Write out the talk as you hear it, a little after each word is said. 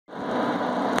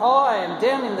am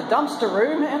down in the dumpster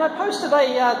room and I posted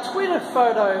a Twitter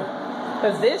photo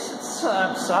of this. It's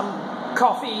some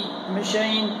coffee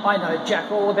machine. I know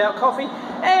jack all about coffee,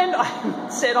 and I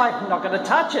said I'm not going to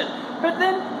touch it. But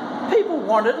then people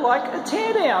wanted like a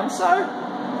teardown, so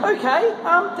okay,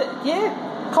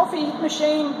 yeah, coffee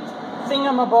machine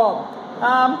thingamabob.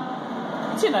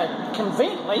 It's, you know,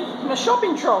 conveniently in a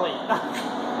shopping trolley.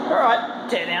 All right,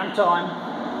 teardown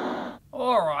time.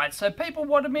 Alright, so people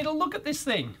wanted me to look at this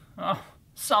thing. Oh,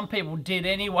 some people did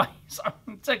anyway. So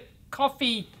it's a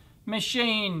coffee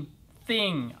machine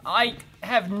thing. I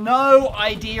have no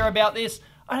idea about this.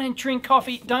 I don't drink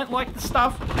coffee, don't like the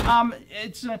stuff.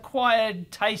 It's an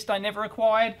acquired taste I never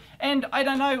acquired. And I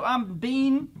don't know,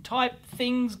 bean type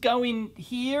things go in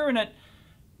here and it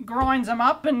grinds them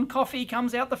up and coffee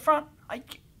comes out the front.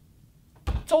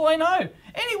 That's all I know.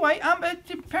 Anyway,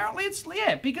 apparently it's,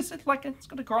 yeah, because it's like, it's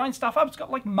got to grind stuff up. It's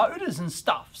got like motors and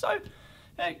stuff. So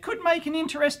it could make an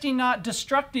interesting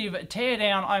destructive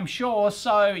teardown, I'm sure.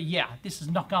 So yeah, this is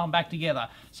not going back together.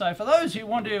 So for those who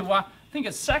want to think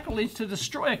it's sacrilege to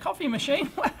destroy a coffee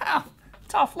machine, wow,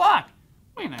 tough luck.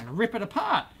 We're going to rip it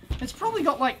apart. It's probably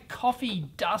got like coffee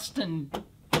dust and,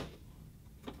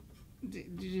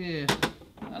 yeah,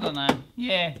 I don't know.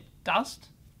 Yeah, dust.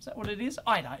 Is that what it is?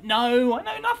 I don't know. I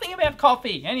know nothing about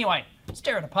coffee. Anyway, let's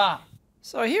tear it apart.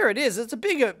 So here it is. It's a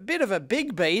bit of a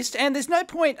big beast, and there's no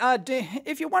point,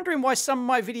 if you're wondering why some of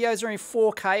my videos are in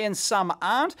 4K and some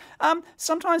aren't,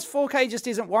 sometimes 4K just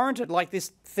isn't warranted, like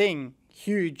this thing,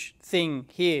 huge thing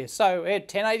here. So at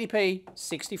 1080p,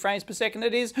 60 frames per second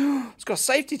it is. It's got a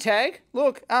safety tag.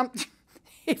 Look,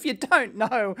 if you don't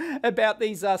know about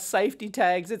these safety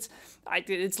tags, it's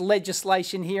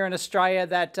legislation here in Australia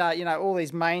that, you know, all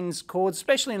these mains cords,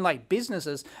 especially in like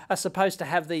businesses, are supposed to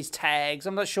have these tags.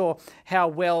 I'm not sure how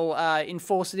well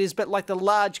enforced it is, but like the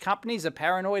large companies are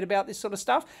paranoid about this sort of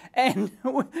stuff. And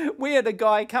we had a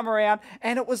guy come around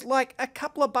and it was like a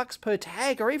couple of bucks per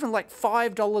tag, or even like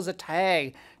 $5 a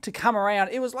tag to come around.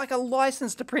 It was like a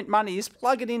license to print money. You just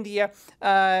plug it into your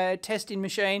testing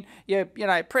machine, you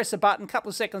know, press a button, a couple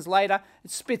of seconds later, it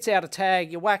spits out a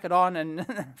tag, you whack it on, and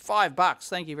 $5,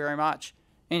 thank you very much.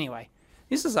 Anyway,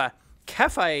 this is a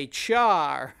cafe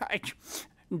char.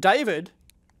 David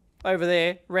over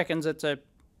there reckons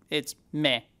it's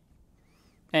meh.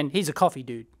 And he's a coffee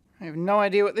dude. I have no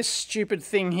idea what this stupid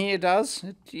thing here does.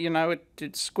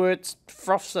 It squirts,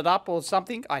 froths it up or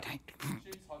something. I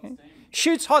don't...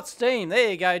 Shoots hot steam.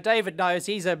 There you go. David knows.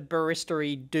 He's a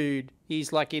barista-y dude.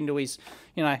 He's like into his,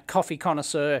 you know, coffee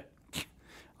connoisseur.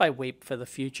 I weep for the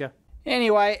future.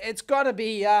 Anyway, it's got to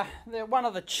be one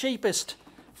of the cheapest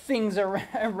things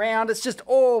around. It's just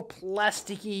all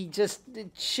plasticky, just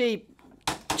cheap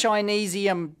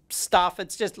Chinesium stuff.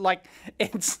 It's just like,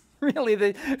 it's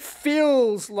really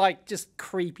feels like just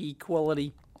creepy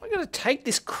quality. I got to take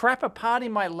this crap apart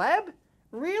in my lab?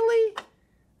 Really?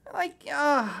 Like,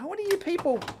 what do you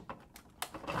people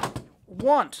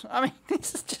want? I mean,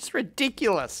 this is just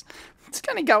ridiculous. It's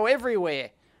going to go everywhere.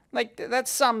 Like,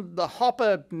 that's the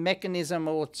hopper mechanism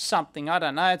or something. I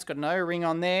don't know. It's got an O-ring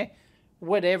on there.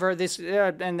 Whatever. This,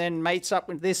 and then mates up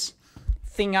with this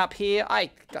thing up here.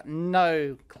 I got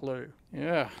no clue.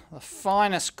 Yeah, the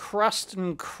finest crust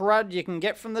and crud you can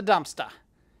get from the dumpster.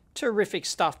 Terrific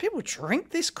stuff. People drink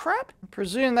this crap? I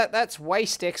presume that's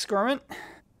waste excrement.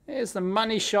 There's the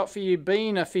money shot for you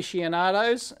bean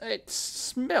aficionados. It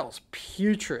smells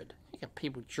putrid. How can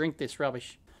people drink this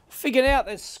rubbish? Figured out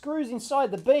there's screws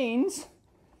inside the beans,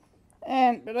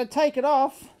 but I take it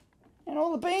off and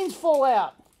all the beans fall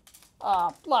out.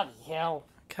 Ah, bloody hell.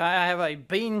 Okay, I have a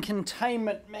bean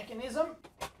containment mechanism.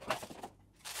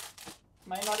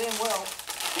 May not end well.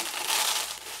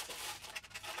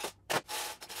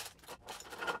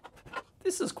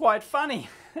 This is quite funny.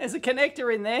 There's a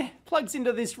connector in there, plugs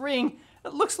into this ring.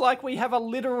 It looks like we have a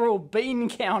literal bean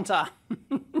counter.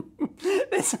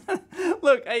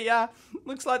 Look,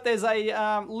 looks like there's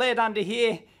a LED under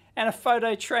here and a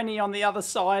photo tranny on the other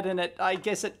side, and I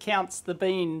guess it counts the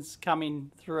beans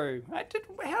coming through.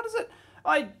 How does it?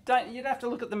 You'd have to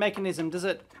look at the mechanism. Does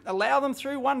it allow them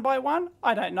through one by one?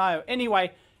 I don't know.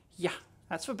 Anyway, yeah,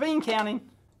 that's for bean counting.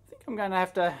 I think I'm going to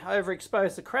have to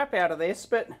overexpose the crap out of this,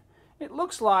 but it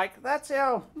looks like that's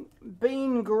our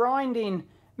bean grinding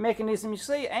mechanism. You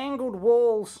see angled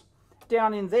walls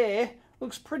down in there.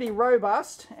 Looks pretty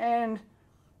robust, and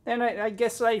then I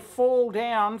guess they fall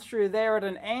down through there at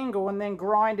an angle and then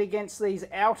grind against these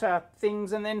outer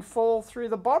things and then fall through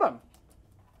the bottom,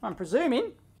 I'm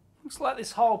presuming. Looks like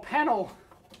this whole panel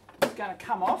is going to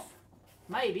come off,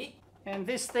 maybe. And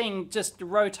this thing just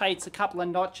rotates a couple of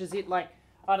notches. It like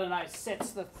I don't know,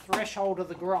 sets the threshold of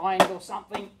the grind or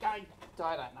something. I don't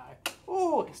know.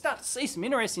 Oh, I can start to see some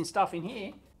interesting stuff in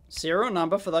here. Serial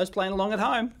number for those playing along at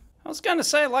home. I was going to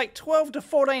say like 12 to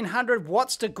 1400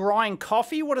 watts to grind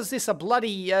coffee. What is this, a bloody,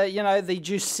 you know, the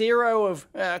Juicero of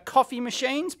coffee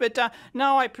machines? But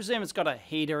no, I presume it's got a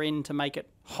heater in to make it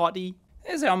hotty.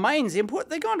 There's our mains input.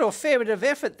 They've gone to a fair bit of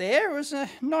effort there. It was a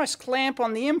nice clamp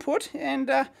on the input, and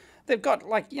they've got,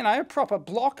 like, you know, a proper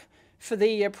block for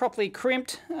the properly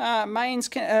crimped mains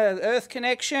earth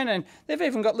connection, and they've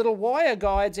even got little wire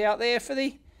guides out there for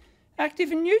the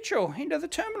active and neutral into the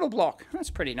terminal block. That's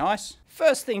pretty nice.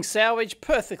 First thing salvage,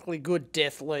 perfectly good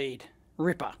death lead.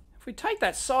 Ripper. If we take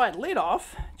that side lid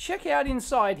off, check out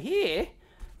inside here.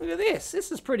 Look at this.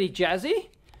 This is pretty jazzy.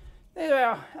 There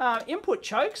are our input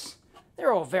chokes.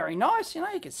 They're all very nice. You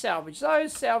know, you can salvage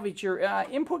those, salvage your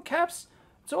input caps.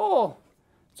 It's all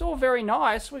very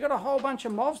nice. We've got a whole bunch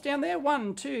of MOVs down there.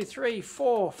 1, 2, 3,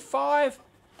 4, 5.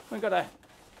 We've got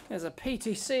there's a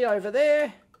PTC over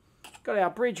there. Got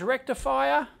our bridge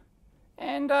rectifier,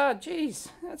 and geez,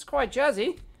 that's quite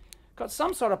jazzy. Got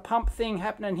some sort of pump thing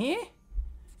happening here.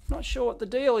 Not sure what the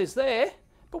deal is there,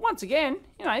 but once again,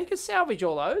 you know, you can salvage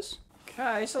all those.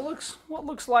 Okay, so what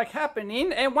looks like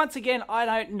happening, and once again, I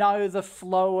don't know the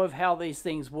flow of how these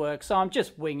things work, so I'm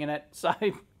just winging it, so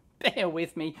bear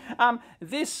with me.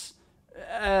 This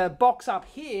box up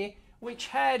here, which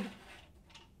had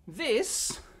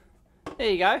this, there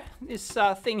you go, this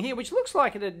thing here, which looks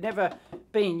like it had never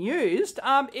been used.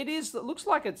 It looks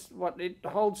like it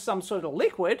holds some sort of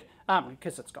liquid,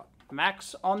 because it's got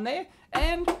max on there,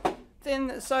 and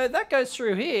then, so that goes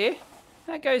through here,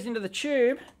 that goes into the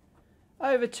tube,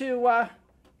 over to,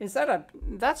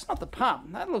 that's not the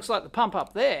pump, that looks like the pump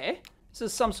up there. This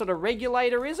is some sort of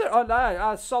regulator, is it? Oh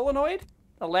no, solenoid,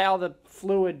 allow the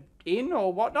fluid in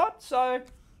or whatnot, so,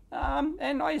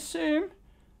 and I assume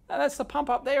that's the pump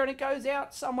up there and it goes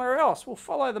out somewhere else. We'll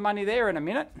follow the money there in a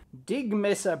minute.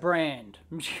 Digmesser brand,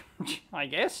 I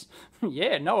guess.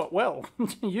 Yeah, know it well.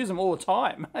 Use them all the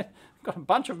time. I've got a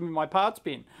bunch of them in my parts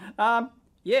bin.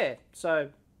 Yeah, so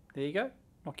there you go.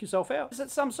 Knock yourself out. Is it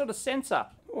some sort of sensor?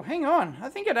 Oh, hang on. I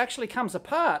think it actually comes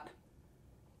apart.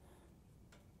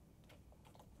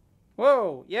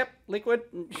 Whoa, yep, liquid.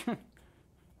 I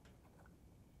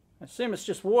assume it's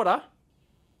just water.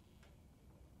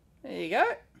 There you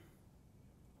go.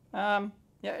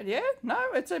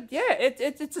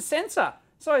 It's a sensor.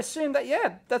 So I assume that,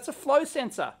 yeah, that's a flow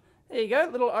sensor. There you go,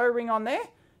 little O-ring on there.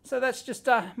 So that's just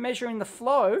measuring the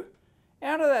flow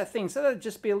out of that thing. So that'd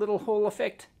just be a little Hall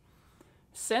effect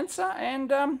sensor, and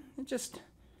it just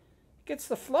gets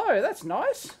the flow. That's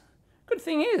nice. Good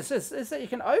thing is that you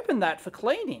can open that for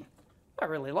cleaning. I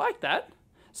really like that.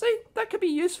 See, that could be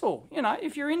useful, you know,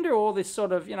 if you're into all this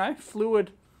sort of, you know,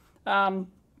 fluid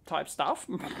type stuff.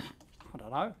 I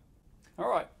don't know. All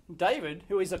right, David,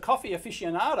 who is a coffee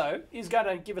aficionado, is going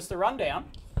to give us the rundown.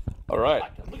 All right.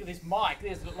 Look at this mic.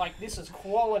 This is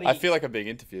quality. I feel like I'm being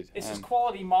interviewed. This is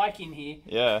quality mic in here.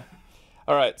 Yeah.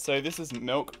 All right, so this is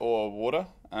milk or water.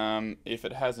 If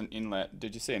it has an inlet,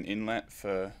 did you see an inlet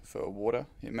for water?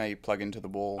 It may plug into the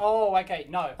wall. Oh, okay.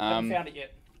 No, I haven't found it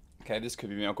yet. Okay, this could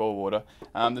be milk or water.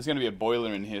 There's going to be a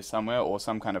boiler in here somewhere or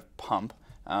some kind of pump.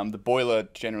 The boiler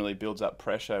generally builds up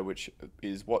pressure, which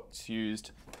is what's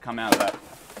used to come out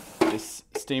of this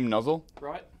steam nozzle.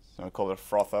 Right. So I call it a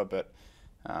frother, but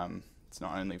it's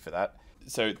not only for that.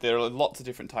 So there are lots of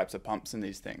different types of pumps in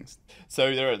these things.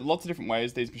 So there are lots of different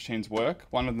ways these machines work.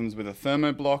 One of them is with a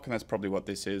thermoblock, and that's probably what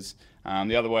this is.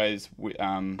 The other way is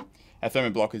a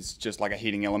thermoblock is just like a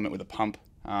heating element with a pump.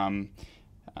 And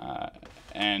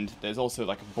there's also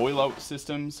like boiler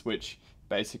systems, which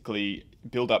basically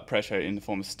build up pressure in the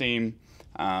form of steam,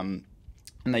 and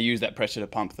they use that pressure to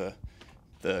pump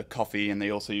the coffee, and they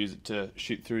also use it to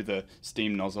shoot through the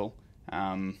steam nozzle.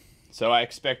 So I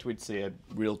expect we'd see a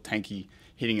real tanky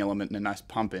heating element and a nice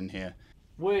pump in here.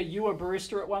 Were you a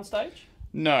barista at one stage?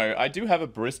 No, I do have a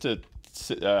barista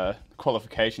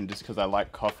qualification just because I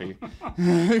like coffee.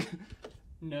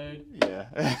 Nerd.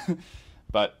 Yeah.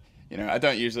 But, you know, I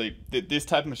don't usually... This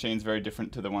type of machine is very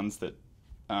different to the ones that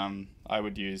I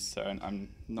would use, so I'm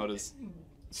not as...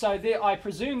 So I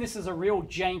presume this is a real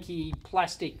janky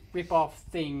plastic rip-off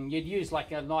thing. You'd use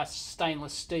like a nice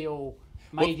stainless steel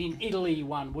made in Italy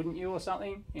one, wouldn't you, or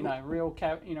something? You know, real.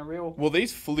 Well,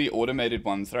 these fully automated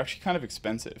ones, they're actually kind of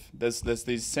expensive. There's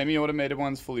these semi-automated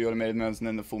ones, fully automated ones, and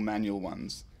then the full manual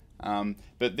ones.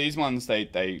 But these ones,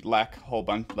 they lack a whole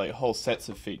bunch, like whole sets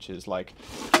of features. Like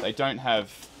they don't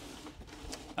have.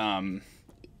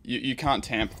 You can't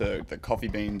tamp the coffee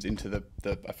beans into the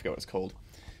I forget what it's called.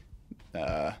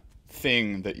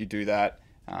 Thing that you do that.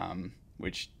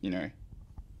 which, you know,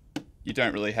 you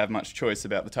don't really have much choice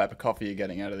about the type of coffee you're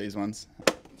getting out of these ones.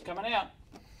 It's coming out.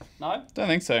 No? Don't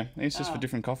think so. I think it's just for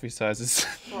different coffee sizes.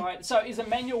 Right. So is a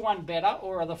manual one better,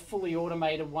 or are the fully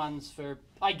automated ones for...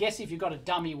 I guess if you've got a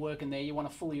dummy working there, you want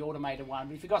a fully automated one.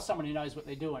 But if you've got someone who knows what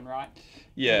they're doing, right?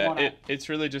 Yeah, it's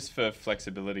really just for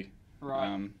flexibility.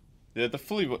 Right. The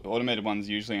fully automated ones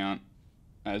usually aren't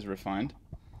as refined.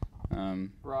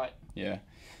 Right. Yeah.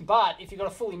 But if you've got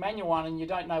a fully manual one and you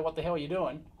don't know what the hell you're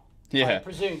doing, I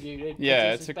presume you...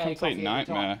 Yeah, it's a complete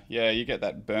nightmare. Yeah, you get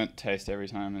that burnt taste every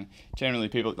time. And generally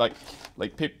people,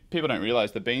 people don't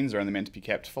realise the beans are only meant to be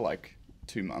kept for like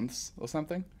 2 months or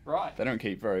something. Right. They don't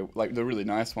keep very... Like, the really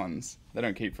nice ones, they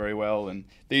don't keep very well. And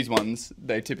these ones,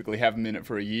 they typically have them in it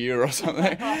for a year or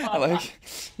something. Like,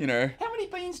 you know... How many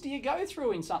beans do you go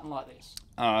through in something like this?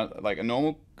 Like a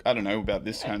normal... I don't know about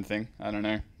this kind of thing. I don't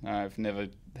know. I've never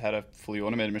had a fully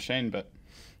automated machine, but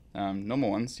normal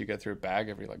ones, you go through a bag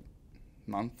every, like,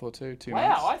 month or two months.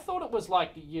 Wow, I thought it was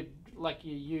like you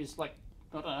use like,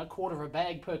 I don't know, a quarter of a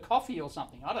bag per coffee or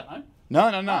something. I don't know.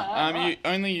 No. Right. You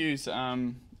only use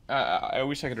I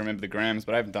wish I could remember the grams,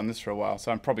 but I haven't done this for a while,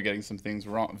 so I'm probably getting some things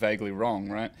vaguely wrong,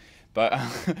 right? But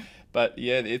but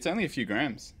yeah, it's only a few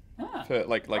grams. For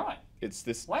like right. It's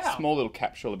this small little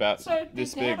capsule about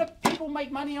this big. So how do people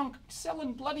make money on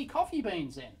selling bloody coffee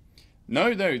beans then?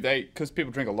 No, because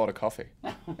people drink a lot of coffee.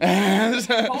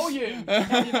 Volume.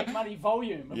 How do you make money?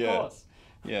 Volume, of course.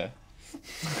 Yeah.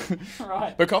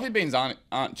 Right. But coffee beans aren't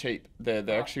cheap. They're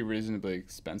actually reasonably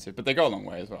expensive, but they go a long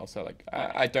way as well. So like,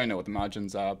 I don't know what the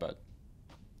margins are, but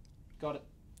got it.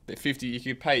 They're 50.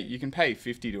 You can pay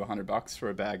 $50 to $100 for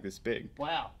a bag this big.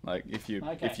 Wow. Like if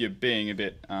you're being a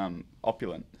bit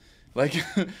opulent, like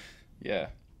yeah.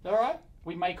 All right.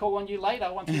 We may call on you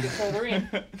later once we get further in.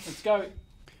 Let's go.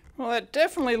 Well, it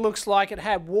definitely looks like it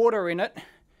had water in it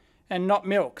and not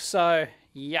milk. So,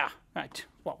 yeah. Right.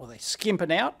 What were they,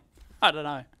 skimping out? I don't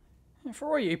know. And for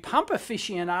all you pump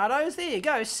aficionados, there you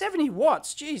go. 70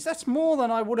 watts. Geez, that's more than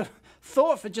I would have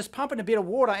thought for just pumping a bit of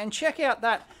water. And check out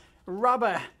that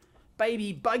rubber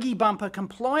baby buggy bumper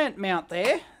compliant mount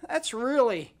there. That's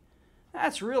really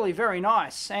very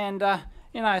nice. And,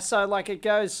 you know, so like it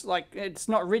goes, like it's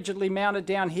not rigidly mounted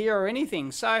down here or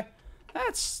anything. So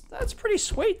that's pretty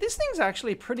sweet. This thing's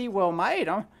actually pretty well made.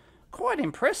 I'm quite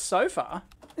impressed so far.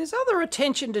 There's other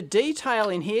attention to detail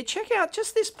in here. Check out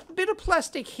just this bit of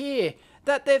plastic here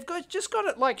that they've just got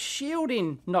it like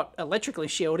shielding, not electrically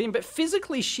shielding, but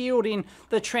physically shielding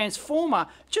the transformer,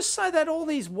 just so that all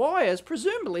these wires,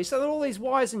 presumably, so that all these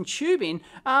wires and tubing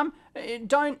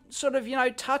don't sort of, you know,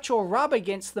 touch or rub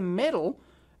against the metal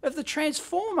of the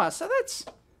transformer. So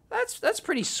that's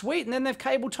pretty sweet. And then they've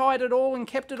cable tied it all and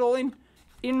kept it all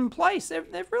in place.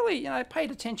 They've really, you know,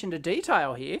 paid attention to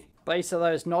detail here. Base of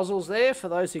those nozzles there for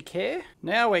those who care.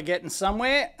 Now we're getting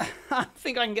somewhere. I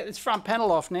think I can get this front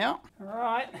panel off now. All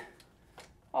right,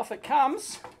 off it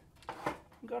comes.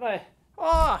 Got a,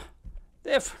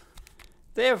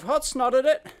 they've hot snotted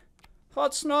it.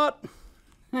 Hot snot.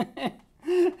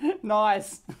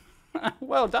 Nice.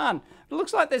 Well done. It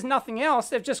looks like there's nothing else.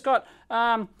 They've just got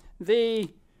the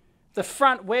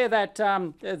front where that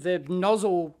the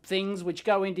nozzle things which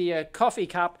go into your coffee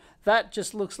cup, that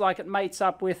just looks like it mates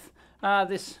up with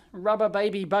this rubber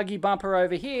baby buggy bumper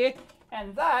over here,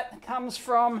 and that comes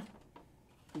from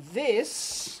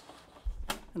this.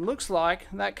 It looks like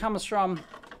that comes from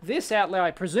this outlet. I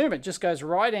presume it just goes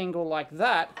right angle like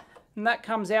that, and that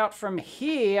comes out from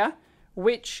here,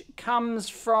 which comes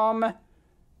from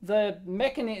the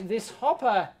mechanism, this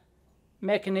hopper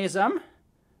mechanism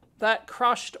that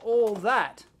crushed all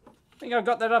that. I think I've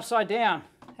got that upside down.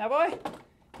 Have I?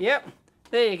 Yep.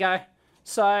 There you go.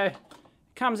 So it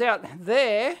comes out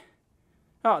there.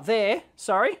 Oh, there.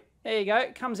 Sorry. There you go.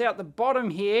 It comes out the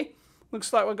bottom here.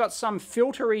 Looks like we've got some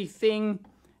filtery thing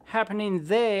happening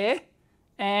there.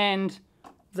 And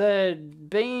the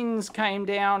beans came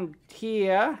down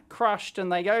here, crushed, and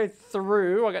they go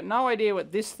through. I got no idea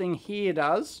what this thing here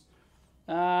does.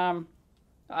 I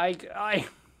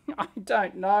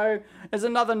don't know. There's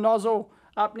another nozzle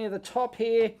up near the top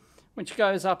here, which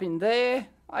goes up in there.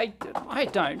 I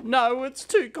don't know. It's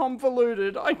too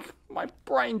convoluted. My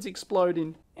brain's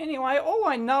exploding. Anyway, all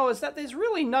I know is that there's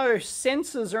really no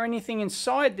sensors or anything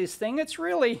inside this thing. It's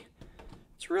really,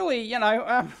 you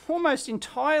know, almost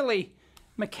entirely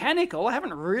mechanical. I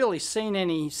haven't really seen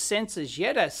any sensors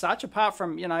yet as such, apart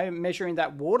from, you know, measuring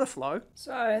that water flow.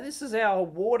 So this is our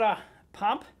water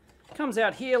pump. It comes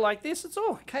out here like this. It's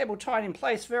all cable tied in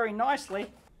place very nicely.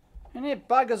 And it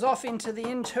buggers off into the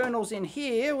internals in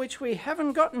here, which we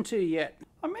haven't gotten to yet.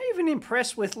 I'm even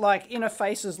impressed with like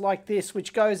interfaces like this,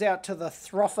 which goes out to the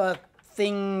frother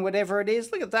thing, whatever it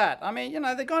is. Look at that. I mean, you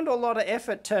know, they've gone to a lot of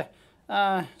effort to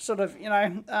sort of, you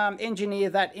know, engineer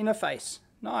that interface.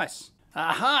 Nice.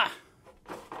 Aha!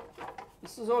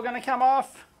 This is all going to come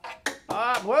off.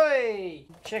 Ah, boy!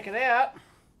 Check it out.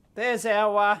 There's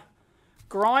our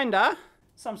grinder.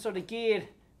 Some sort of geared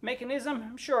mechanism.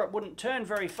 I'm sure it wouldn't turn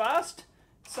very fast.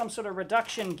 Some sort of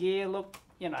reduction gear. Look,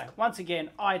 you know, once again,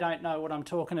 I don't know what I'm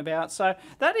talking about. So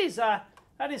that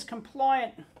is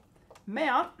compliant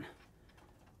mount.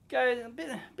 Go a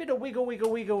bit of wiggle, wiggle,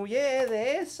 wiggle. Yeah,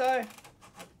 there. So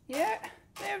yeah,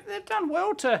 they've done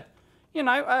well to, you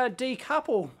know,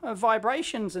 decouple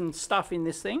vibrations and stuff in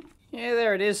this thing. Yeah,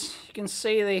 there it is. You can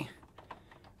see the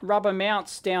rubber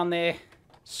mounts down there.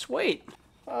 Sweet.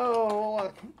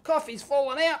 Oh, coffee's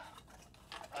falling out.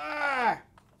 Ah,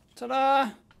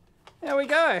 ta-da. There we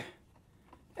go.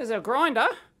 There's our grinder.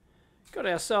 Got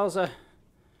ourselves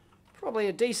probably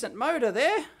a decent motor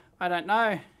there. I don't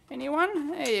know.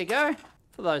 Anyone? There you go.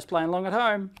 For those playing along at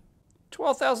home.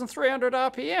 12,300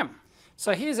 RPM.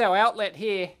 So here's our outlet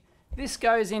here. This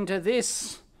goes into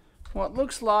this, what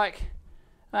looks like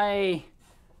a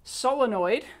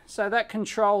solenoid. So that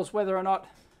controls whether or not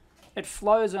it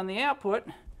flows on the output.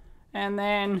 And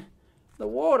then the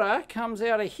water comes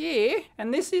out of here.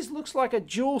 And this looks like a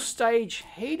dual stage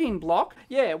heating block.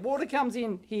 Yeah, water comes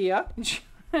in here.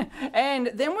 And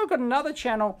then we've got another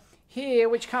channel here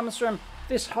which comes from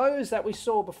this hose that we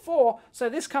saw before. So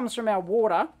this comes from our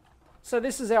water. So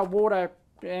this is our water,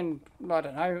 and I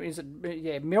don't know, is it,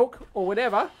 yeah, milk or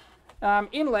whatever,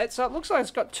 inlet. So it looks like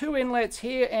it's got two inlets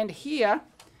here and here.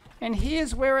 And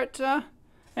here's where it, and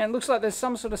it looks like there's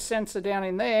some sort of sensor down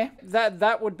in there.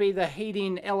 That would be the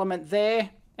heating element there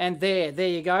and there. There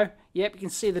you go. Yep, you can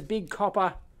see the big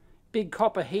copper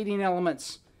heating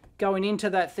elements going into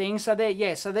that thing. So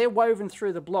they're woven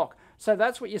through the block. So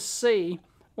that's what you see.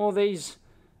 All these,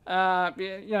 you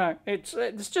know,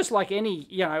 it's just like any,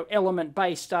 you know,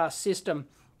 element-based system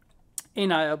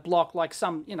in a block, like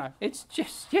some, you know, it's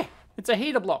just, yeah, it's a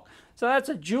heater block. So that's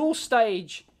a dual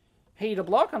stage heater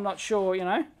block. I'm not sure, you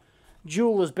know,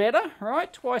 dual is better,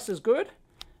 right? Twice as good.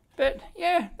 But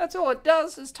yeah, that's all it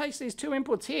does, is takes these two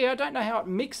inputs here. I don't know how it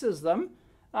mixes them,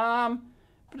 but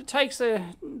it takes the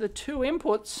two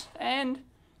inputs and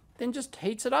then just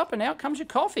heats it up, and out comes your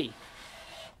coffee.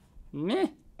 Meh.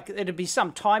 It'd be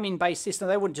some timing based system.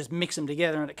 They wouldn't just mix them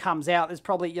together and it comes out. There's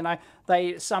probably, you know,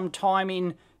 some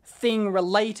timing thing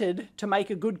related to make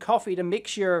a good coffee, to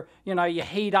mix your, you know, you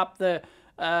heat up the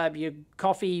your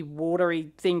coffee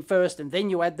watery thing first and then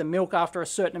you add the milk after a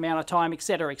certain amount of time,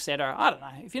 etc, etc. I don't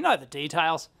know. If you know the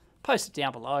details, post it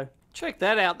down below. Check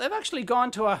that out. They've actually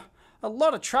gone to a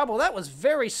lot of trouble. That was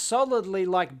very solidly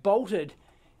like bolted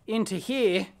into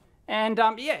here, and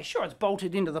yeah, sure, it's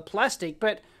bolted into the plastic,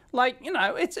 but like, you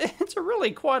know, it's a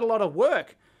really quite a lot of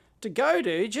work to go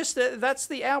to. Just that's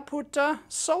the output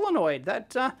solenoid.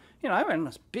 That, you know, and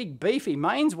this big beefy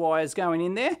mains wires going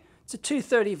in there. It's a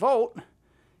 230 volt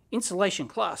insulation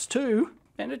class 2,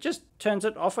 and it just turns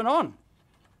it off and on.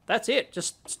 That's it.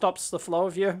 Just stops the flow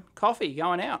of your coffee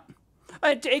going out.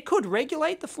 It could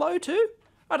regulate the flow too.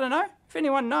 I don't know if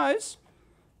anyone knows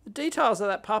the details of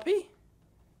that puppy.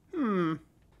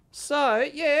 So,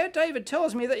 yeah, David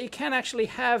tells me that you can actually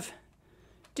have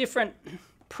different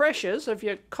pressures of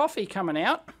your coffee coming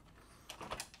out.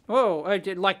 Oh,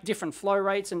 like different flow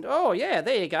rates, and oh, yeah,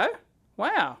 there you go.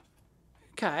 Wow.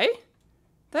 Okay.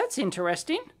 That's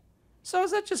interesting. So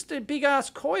is that just a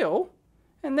big-ass coil,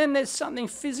 and then there's something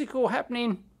physical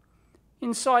happening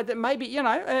inside that maybe, you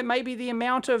know, maybe the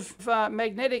amount of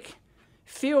magnetic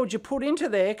field you put into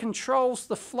there controls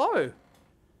the flow,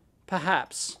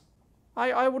 perhaps.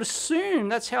 I would assume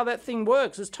that's how that thing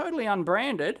works. It's totally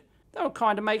unbranded. That would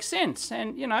kind of make sense.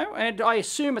 And, you know, and I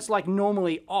assume it's like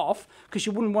normally off, because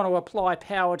you wouldn't want to apply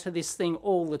power to this thing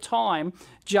all the time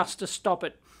just to stop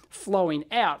it flowing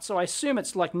out. So I assume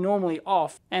it's like normally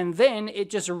off, and then it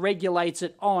just regulates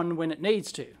it on when it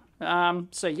needs to.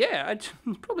 So yeah, it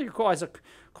probably requires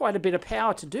quite a bit of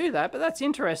power to do that, but that's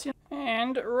interesting.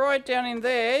 And right down in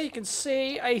there, you can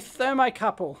see a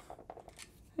thermocouple.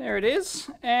 There it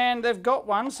is, and they've got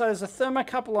one. So there's a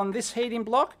thermocouple on this heating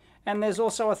block, and there's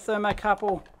also a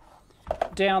thermocouple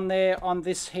down there on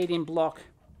this heating block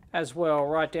as well,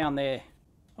 right down there.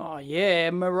 Oh yeah,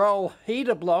 Marol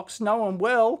heater blocks, know them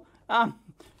well.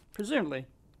 Presumably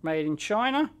made in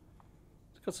China.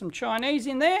 It's got some Chinese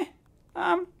in there.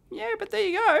 Yeah, but there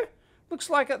you go. Looks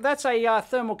like that's a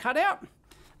thermal cutout.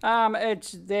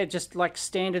 They're just like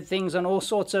standard things on all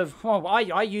sorts of, well,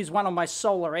 I use one on my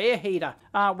solar air heater.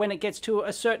 When it gets to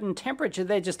a certain temperature,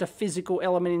 they're just a physical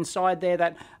element inside there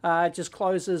that just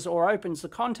closes or opens the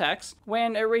contacts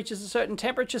when it reaches a certain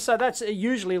temperature. So that's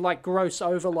usually like gross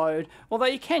overload, although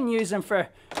you can use them for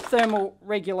thermal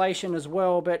regulation as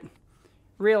well, but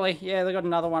really, yeah, they've got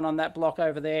another one on that block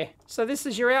over there. So this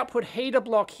is your output heater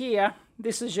block here.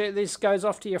 This goes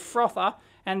off to your frother.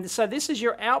 And so this is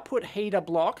your output heater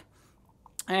block.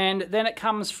 And then it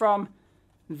comes from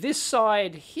this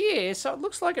side here. So it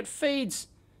looks like it feeds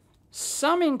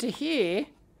some into here.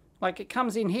 Like it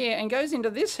comes in here and goes into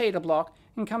this heater block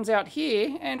and comes out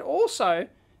here and also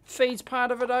feeds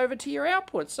part of it over to your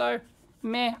output. So,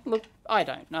 meh, look, I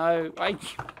don't know.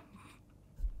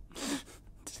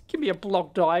 Give me a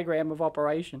block diagram of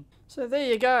operation. So there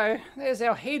you go. There's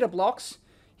our heater blocks.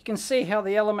 You can see how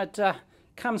the element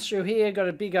comes through here. Got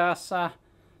a big ass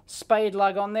spade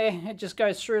lug on there. It just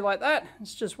goes through like that.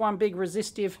 It's just one big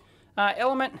resistive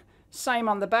element. Same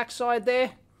on the back side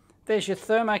there. There's your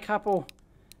thermocouple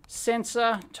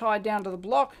sensor tied down to the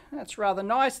block. That's rather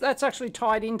nice. That's actually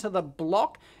tied into the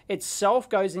block itself,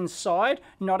 goes inside,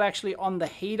 not actually on the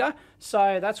heater.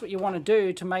 So that's what you want to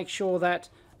do to make sure that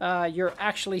you're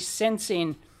actually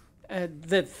sensing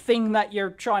the thing that you're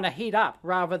trying to heat up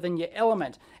rather than your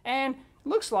element. And it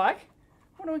looks like,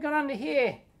 what do we got under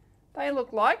here? They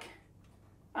look like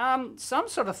some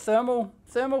sort of thermal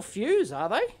fuse, are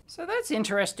they? So that's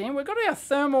interesting. We've got our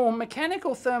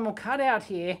mechanical thermal cutout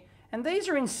here, and these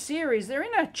are in series. They're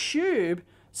in a tube,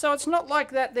 so it's not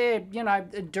like that they're, you know,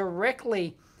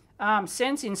 directly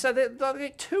sensing. So they're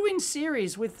two in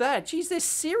series with that. Geez, they're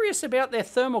serious about their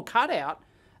thermal cutout.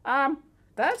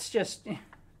 It's just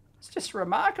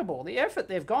remarkable, the effort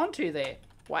they've gone to there.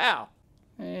 Wow.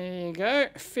 There you go.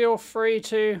 Feel free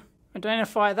to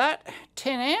identify that.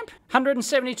 10 amp,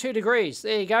 172 degrees.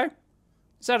 There you go.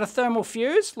 Is that a thermal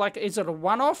fuse? Like, is it a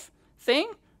one-off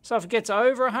thing? So if it gets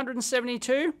over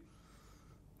 172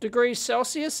 degrees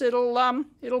Celsius, it'll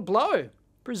blow.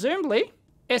 Presumably,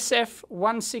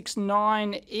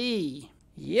 SF169E.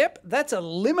 Yep, that's a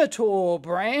Limitor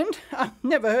brand. I've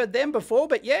never heard them before,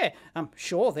 but yeah, I'm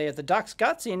sure they're the duck's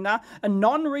guts in a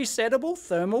non-resettable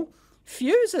thermal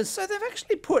fuses. So they've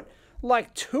actually put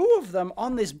like two of them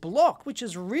on this block, which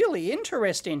is really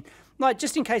interesting. Like,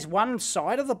 just in case one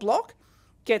side of the block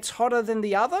gets hotter than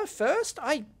the other first.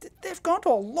 They've gone to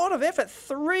a lot of effort.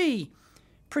 3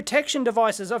 protection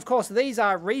devices. Of course, these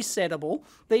are resettable.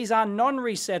 These are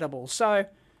non-resettable. So,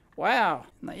 wow.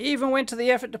 And they even went to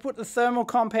the effort to put the thermal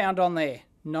compound on there.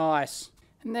 Nice.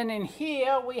 And then in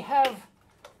here we have,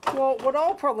 well, what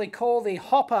I'll probably call the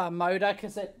hopper motor,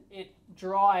 because it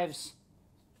drives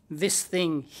this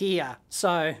thing here.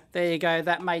 So there you go.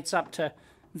 That mates up to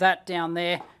that down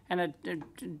there, and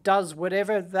it does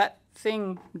whatever that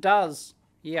thing does.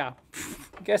 Yeah.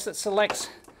 I guess it selects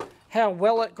how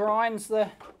well it grinds the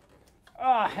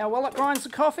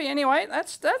coffee. Anyway,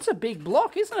 that's a big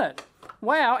block, isn't it?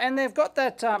 Wow, and they've got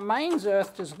that mains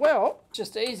earthed as well.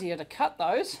 Just easier to cut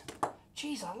those.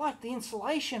 Geez, I like the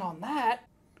insulation on that.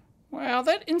 Wow,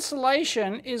 that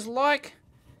insulation is like,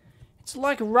 it's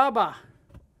like rubber.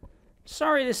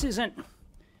 Sorry, this isn't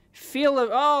feel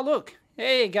of, oh look,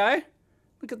 there you go.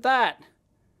 Look at that.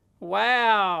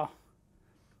 Wow.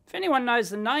 If anyone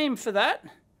knows the name for that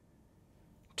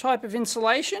type of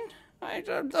insulation,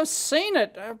 I've seen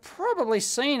it. I've probably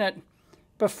seen it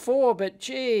before, but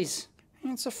geez.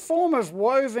 It's a form of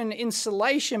woven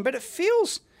insulation, but it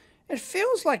feels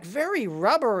like very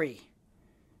rubbery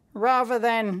rather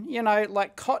than, you know,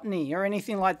 like cottony or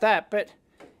anything like that. But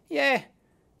yeah,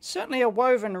 certainly a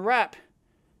woven wrap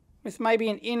with maybe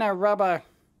an inner rubber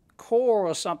core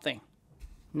or something.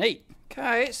 Neat.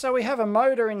 Okay, so we have a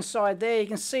motor inside there. You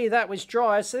can see that was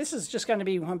dry. So this is just going to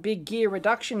be one big gear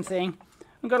reduction thing.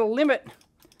 We've got a limit,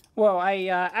 well, a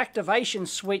activation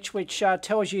switch, which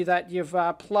tells you that you've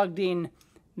plugged in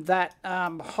that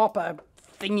hopper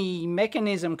thingy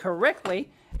mechanism correctly,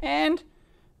 and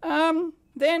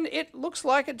then it looks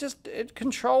like it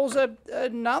controls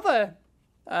another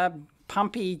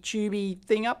pumpy, tubey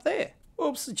thing up there.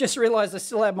 Oops, just realized I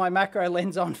still have my macro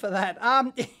lens on for that.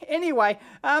 Anyway,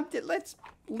 let's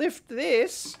lift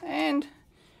this, and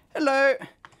hello.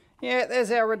 Yeah,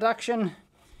 there's our reduction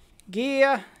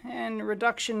gear and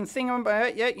reduction thing.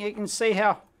 Yeah, you can see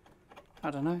how,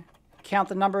 I don't know, count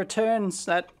the number of turns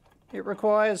that it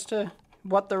requires to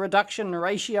what the reduction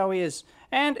ratio is.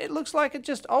 And it looks like it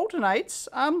just alternates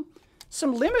some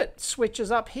limit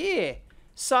switches up here.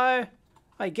 So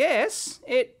I guess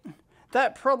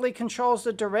that probably controls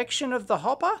the direction of the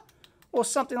hopper, or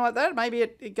something like that. Maybe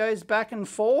it goes back and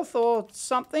forth or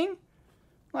something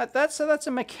like that. So that's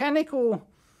a mechanical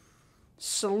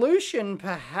solution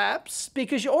perhaps,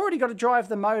 because you already got to drive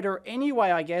the motor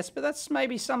anyway, I guess. But that's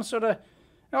maybe some sort of,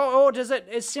 or does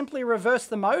it simply reverse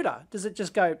the motor? Does it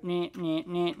just go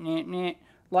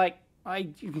like I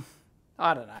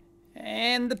don't know.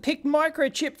 And the PIC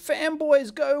microchip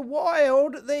fanboys go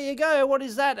wild. There you go. What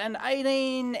is that? An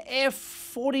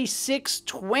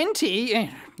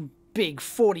 18F4620. Big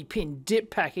 40-pin dip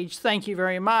package. Thank you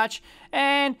very much.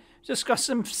 And just got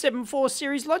some 7.4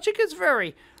 series logic. It's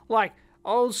very, like,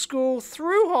 old school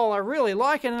through hole. I really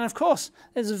like it. And, of course,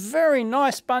 there's a very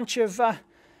nice bunch of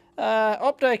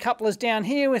opto-couplers down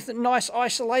here with nice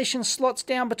isolation slots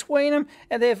down between them.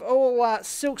 And they've all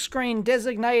silkscreen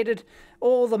designated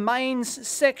all the mains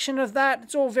section of that.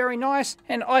 It's all very nice.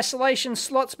 And isolation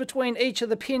slots between each of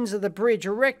the pins of the bridge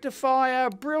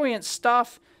rectifier. Brilliant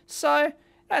stuff. So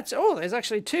that's all. There's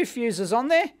actually 2 fuses on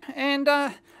there. And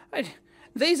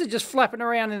these are just flapping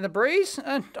around in the breeze.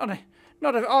 Not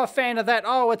a fan of that.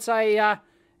 Oh, it's a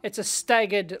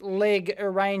staggered leg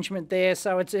arrangement there.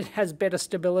 So it has better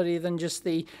stability than just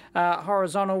the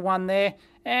horizontal one there.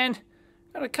 And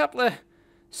got a couple of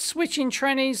switching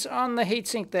trannies on the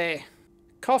heatsink there.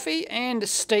 Coffee and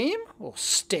steam, or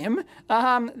stem.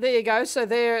 There you go. So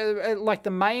they're like the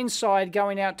main side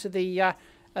going out to the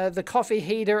coffee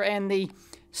heater and the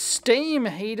steam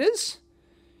heaters,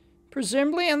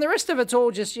 presumably. And the rest of it's all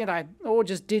just, you know, all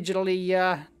just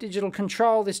digitally, digital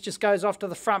control. This just goes off to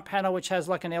the front panel, which has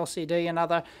like an LCD and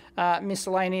other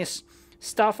miscellaneous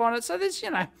stuff on it. So there's,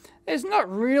 you know, there's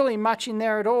not really much in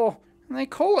there at all. And they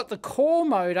call it the core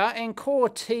motor and core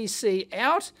TC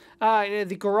out.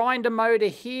 The grinder motor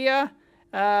here.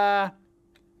 Megnet.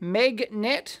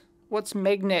 What's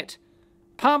Megnet?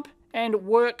 Pump and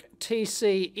work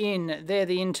TC in. They're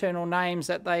the internal names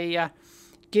that they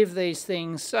give these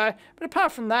things. So, but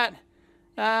apart from that,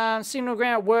 signal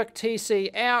ground, work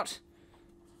TC out.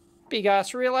 Big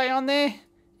ass relay on there.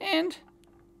 And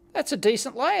that's a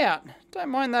decent layout. Don't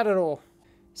mind that at all.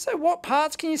 So what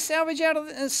parts can you salvage out of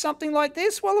something like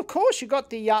this? Well, of course, you've got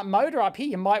the motor up here.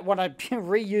 You might want to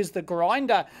reuse the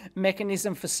grinder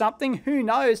mechanism for something. Who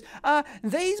knows?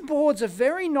 These boards are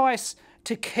very nice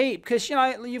to keep because, you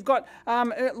know, you've got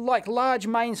like large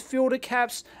mains filter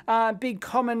caps, big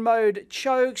common mode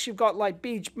chokes. You've got like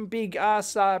big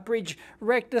ass bridge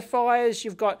rectifiers.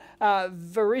 You've got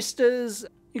varistas.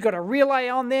 You've got a relay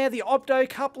on there, the opto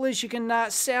couplers, you can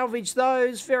salvage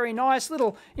those, very nice.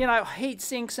 Little, you know, heat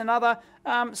sinks and other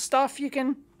stuff you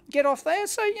can get off there.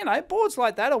 So, you know, boards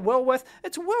like that are well worth,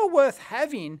 it's well worth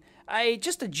having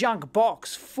just a junk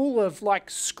box full of like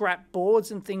scrap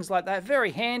boards and things like that.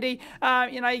 Very handy.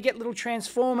 You know, you get little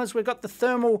transformers. We've got the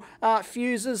thermal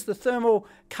fuses, the thermal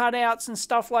cutouts and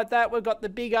stuff like that. We've got the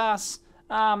big ass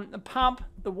pump,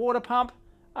 the water pump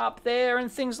up there and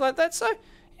things like that. So,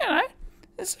 you know,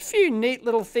 there's a few neat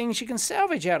little things you can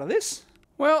salvage out of this.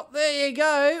 Well, there you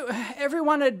go.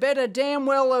 Everyone had better damn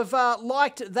well have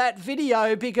liked that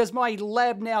video because my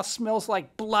lab now smells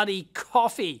like bloody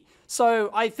coffee.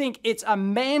 So I think it's a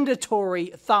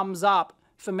mandatory thumbs up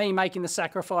for me making the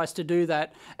sacrifice to do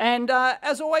that. And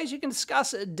as always, you can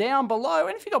discuss it down below.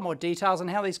 And if you've got more details on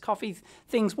how these coffee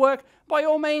things work, by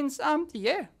all means,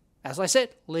 yeah. As I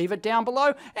said, leave it down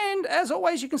below. And as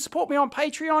always, you can support me on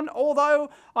Patreon, although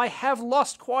I have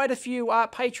lost quite a few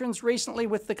patrons recently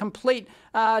with the complete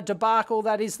debacle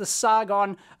that is the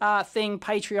Sargon thing.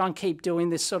 Patreon keep doing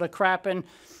this sort of crap, and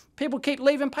people keep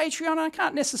leaving Patreon. I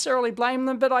can't necessarily blame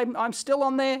them, but I'm still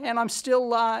on there, and I'm still,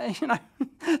 you know,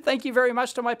 thank you very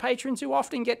much to my patrons who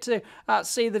often get to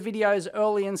see the videos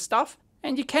early and stuff.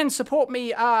 And you can support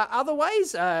me other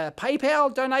ways,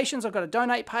 PayPal donations. I've got a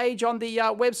donate page on the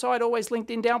website, always linked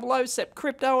in down below, except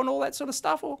crypto and all that sort of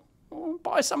stuff, or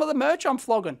buy some of the merch I'm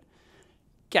flogging.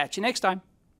 Catch you next time.